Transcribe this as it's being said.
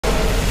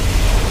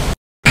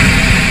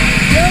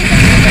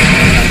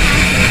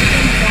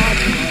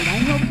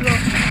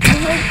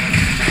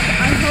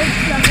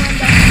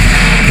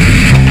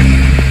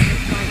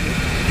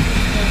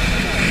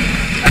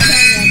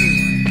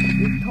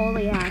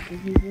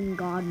in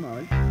God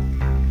mode.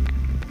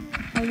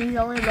 And he's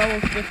only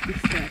level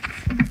 56.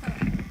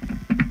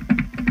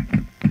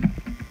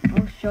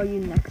 I'll show you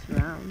next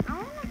round.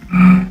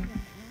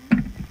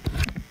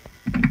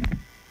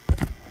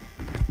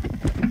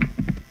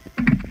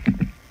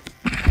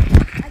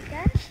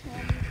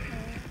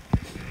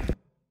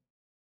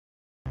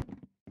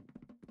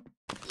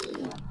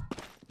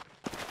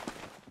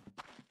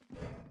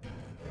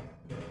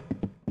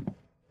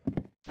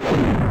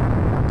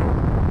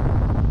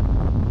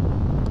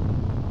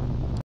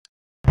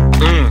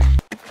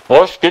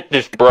 Let's get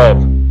this bread.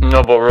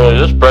 No, but really,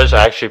 this bread's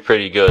actually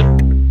pretty good.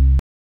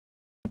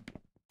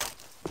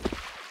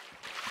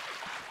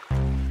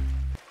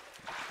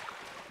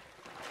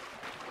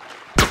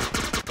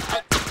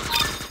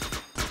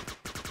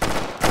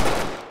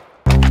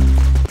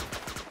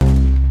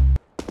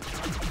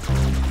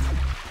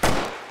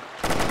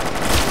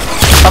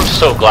 I'm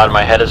so glad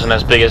my head isn't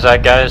as big as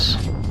that guy's.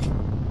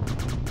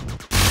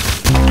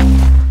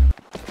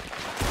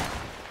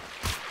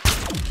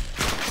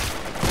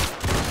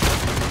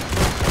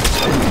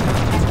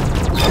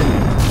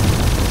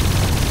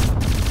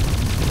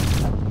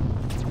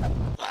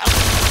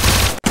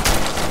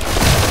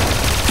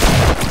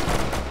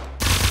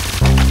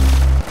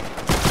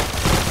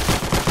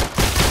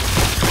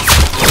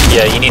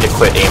 Yeah, you need to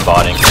quit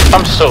aimbotting.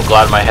 I'm so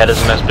glad my head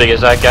isn't as big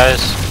as that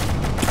guy's.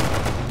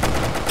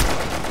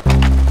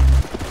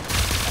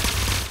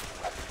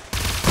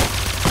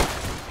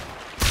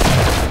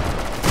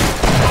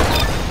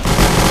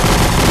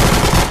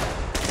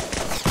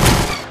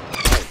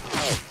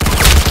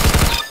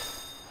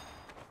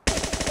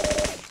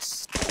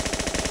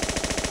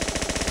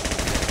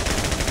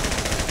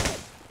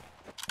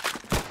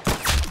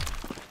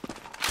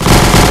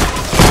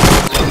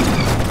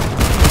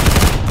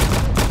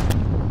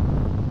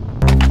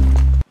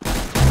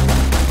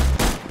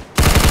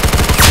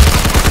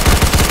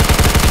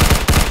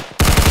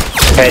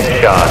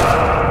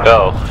 Headshot.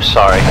 Oh,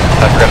 sorry.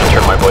 I forgot to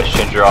turn my voice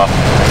changer off.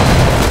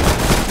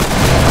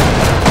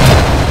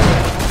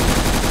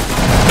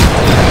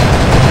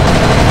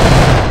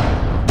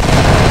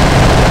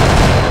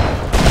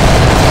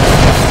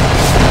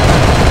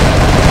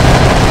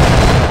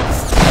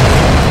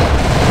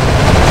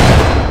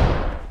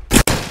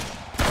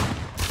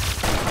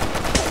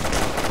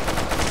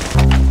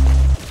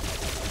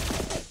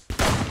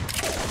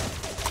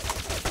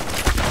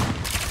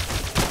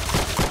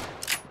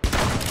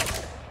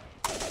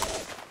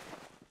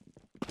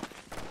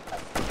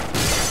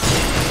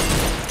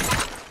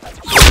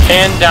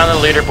 And down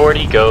the leaderboard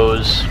he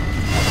goes.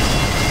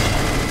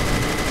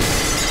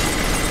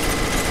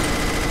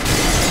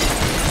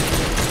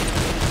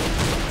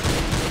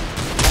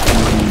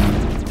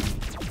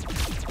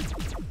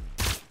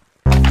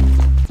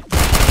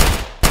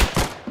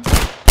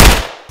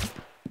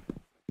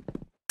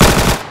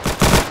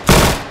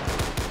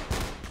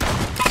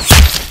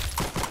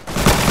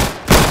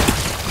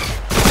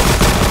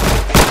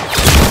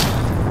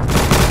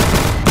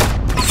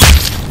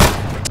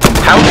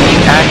 How can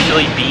you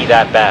actually be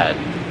that bad?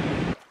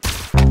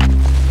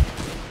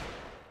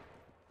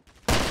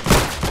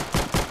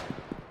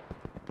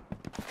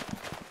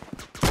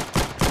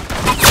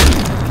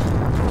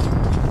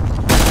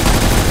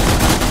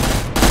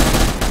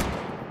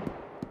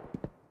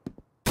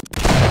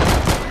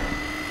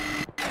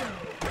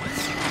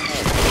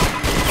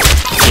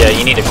 Yeah,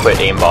 you need to quit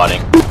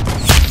aimbotting.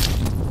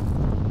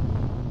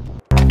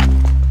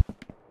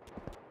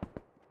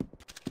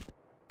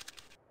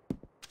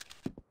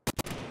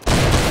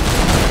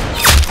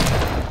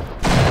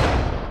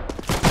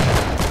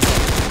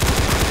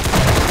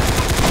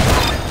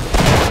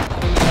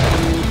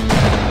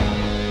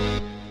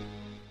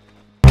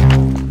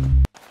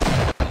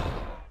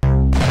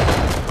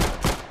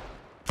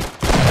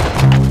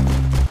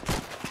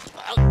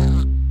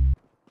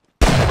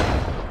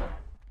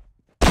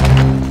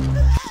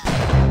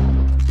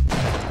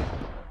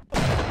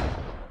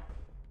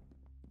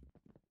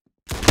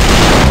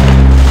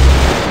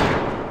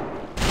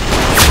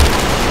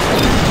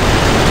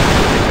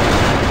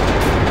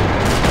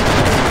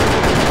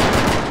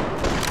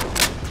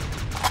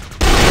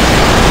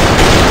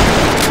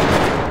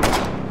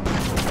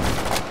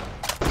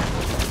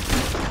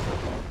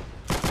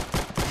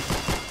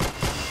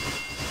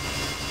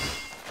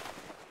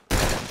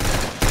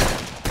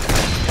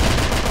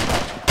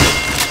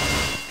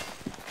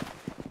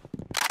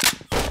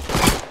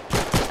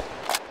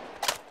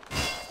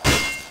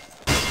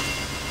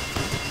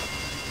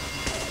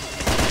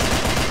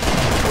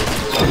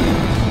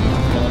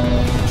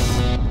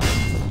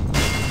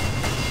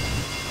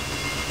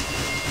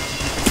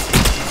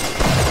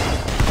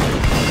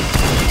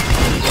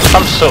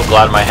 I'm so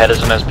glad my head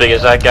isn't as big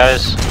as that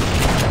guy's.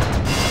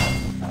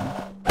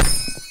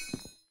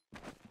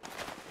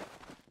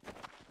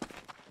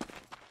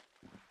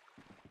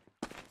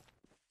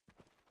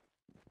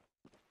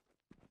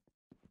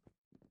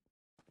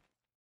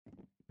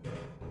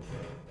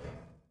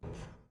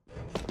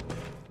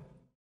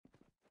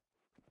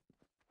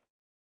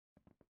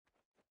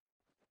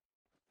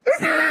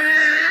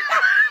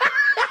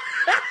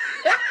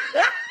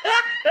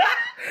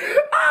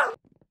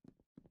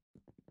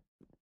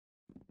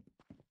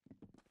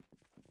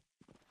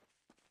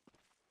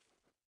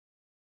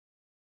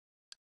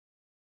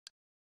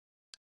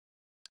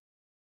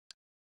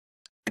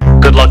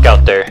 luck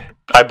out there.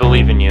 I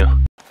believe in you.